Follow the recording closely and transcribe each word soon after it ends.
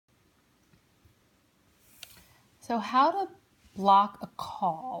So how to block a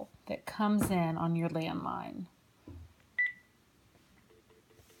call that comes in on your landline.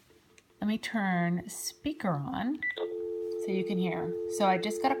 Let me turn speaker on so you can hear. So I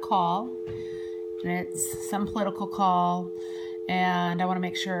just got a call, and it's some political call, and I want to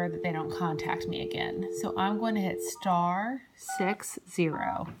make sure that they don't contact me again. So I'm going to hit *60.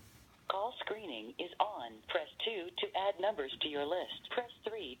 Call screening is on. Press 2 to add numbers to your list. Press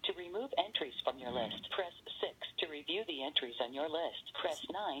 3 to remove entries from your list. Press 6 to review the entries on your list. Press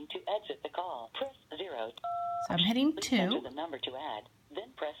 9 to exit the call. Press 0. So I'm hitting Please 2. enter the number to add,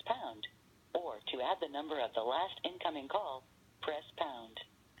 then press pound. Or to add the number of the last incoming call, press pound.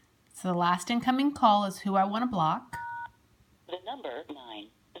 So the last incoming call is who I want to block. The number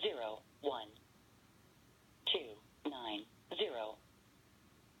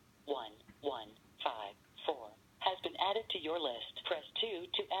 90129011154 has been added to your list. Press 2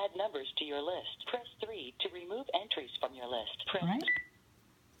 to add numbers to your list. Press 3 to remove entries from your list. All right.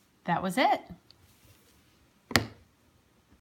 That was it.